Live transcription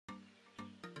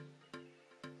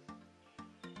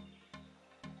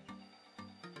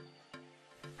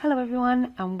Hello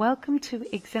everyone and welcome to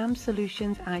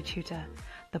ExamSolutions iTutor.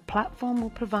 The platform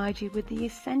will provide you with the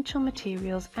essential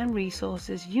materials and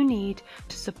resources you need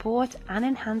to support and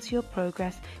enhance your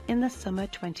progress in the summer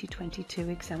 2022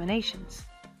 examinations.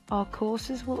 Our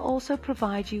courses will also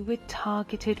provide you with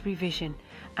targeted revision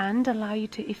and allow you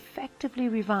to effectively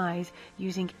revise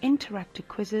using interactive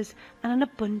quizzes and an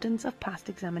abundance of past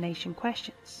examination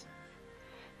questions.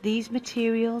 These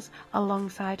materials,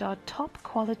 alongside our top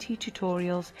quality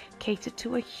tutorials, cater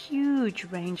to a huge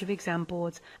range of exam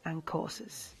boards and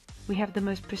courses. We have the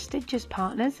most prestigious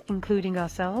partners, including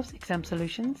ourselves,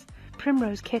 ExamSolutions,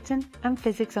 Primrose Kitten and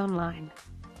Physics Online.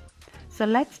 So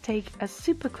let's take a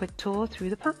super quick tour through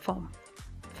the platform.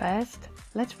 First,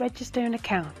 let's register an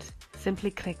account. Simply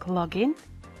click Login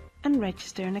and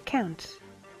register an account.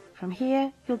 From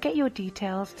here, you'll get your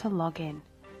details to log in.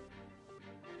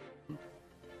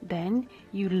 Then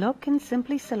you look and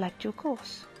simply select your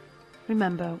course.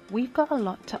 Remember, we've got a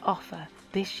lot to offer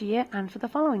this year and for the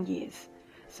following years.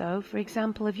 So, for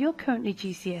example, if you're currently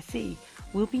GCSE,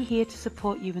 we'll be here to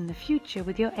support you in the future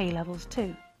with your A-levels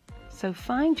too. So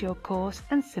find your course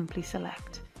and simply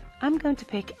select. I'm going to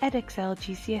pick Edexcel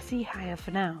GCSE Higher for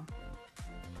now.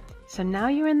 So now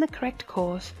you're in the correct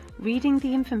course. Reading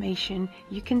the information,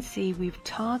 you can see we've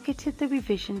targeted the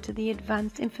revision to the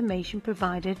advanced information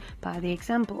provided by the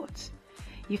exam boards.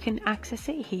 You can access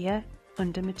it here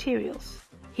under Materials.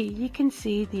 Here you can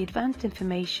see the advanced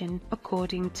information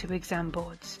according to exam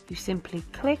boards. You simply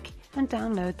click and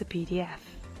download the PDF.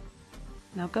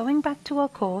 Now going back to our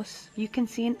course, you can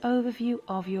see an overview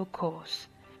of your course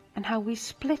and how we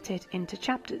split it into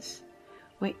chapters,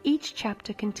 where each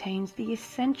chapter contains the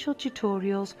essential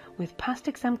tutorials with past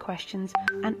exam questions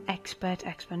and expert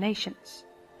explanations.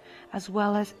 As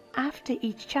well as after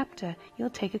each chapter,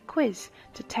 you'll take a quiz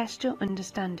to test your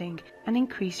understanding and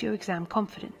increase your exam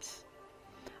confidence.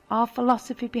 Our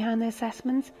philosophy behind the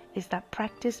assessments is that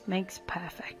practice makes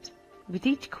perfect, with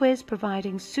each quiz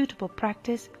providing suitable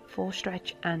practice for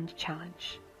stretch and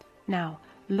challenge. Now,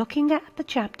 looking at the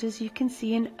chapters, you can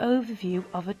see an overview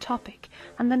of a topic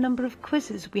and the number of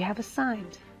quizzes we have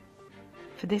assigned.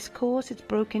 For this course, it's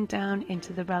broken down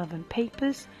into the relevant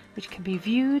papers, which can be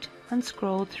viewed and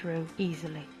scrolled through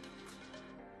easily.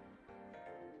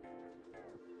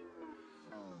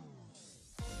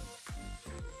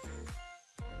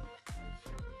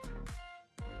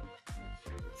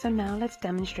 So now let's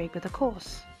demonstrate with the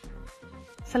course.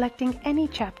 Selecting any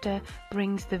chapter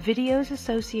brings the videos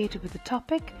associated with the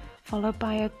topic, followed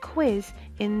by a quiz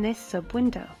in this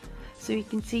sub-window, so you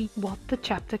can see what the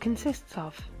chapter consists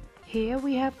of. Here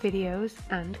we have videos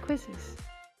and quizzes.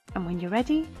 And when you're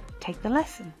ready, take the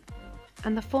lesson.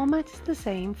 And the format is the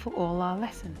same for all our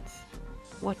lessons.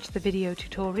 Watch the video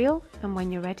tutorial, and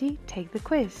when you're ready, take the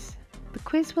quiz. The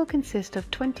quiz will consist of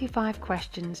 25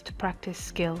 questions to practice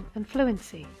skill and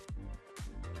fluency.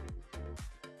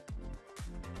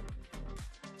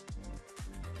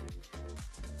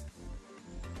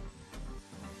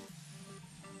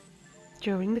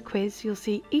 During the quiz, you'll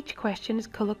see each question is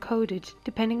color-coded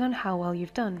depending on how well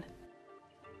you've done.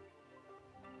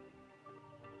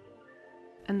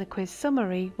 And the quiz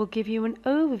summary will give you an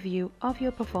overview of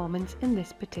your performance in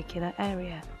this particular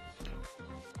area.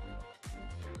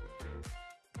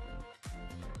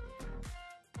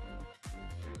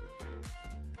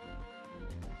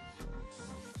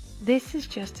 This is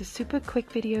just a super quick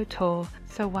video tour,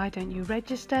 so why don't you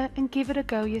register and give it a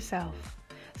go yourself,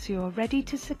 so you're ready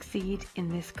to succeed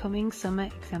in this coming summer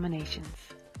examinations.